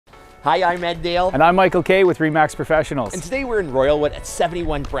Hi, I'm Ed Dale. And I'm Michael Kay with RE/MAX Professionals. And today we're in Royalwood at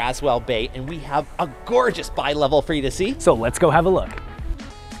 71 Braswell Bay, and we have a gorgeous bi-level for you to see. So let's go have a look.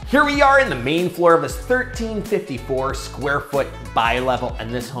 Here we are in the main floor of this 1354 square foot bi-level,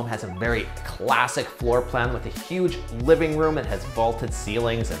 and this home has a very classic floor plan with a huge living room. It has vaulted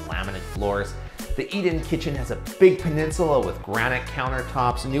ceilings and laminate floors. The eat-in kitchen has a big peninsula with granite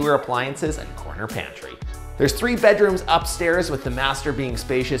countertops, newer appliances, and corner pantry. There's 3 bedrooms upstairs, with the master being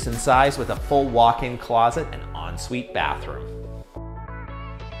spacious in size with a full walk-in closet and ensuite bathroom.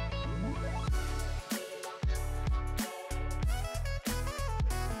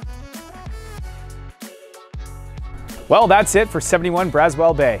 Well, that's it for 71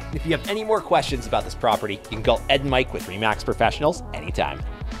 Braswell Bay. If you have any more questions about this property, you can call Ed and Mike with RE/MAX Professionals anytime.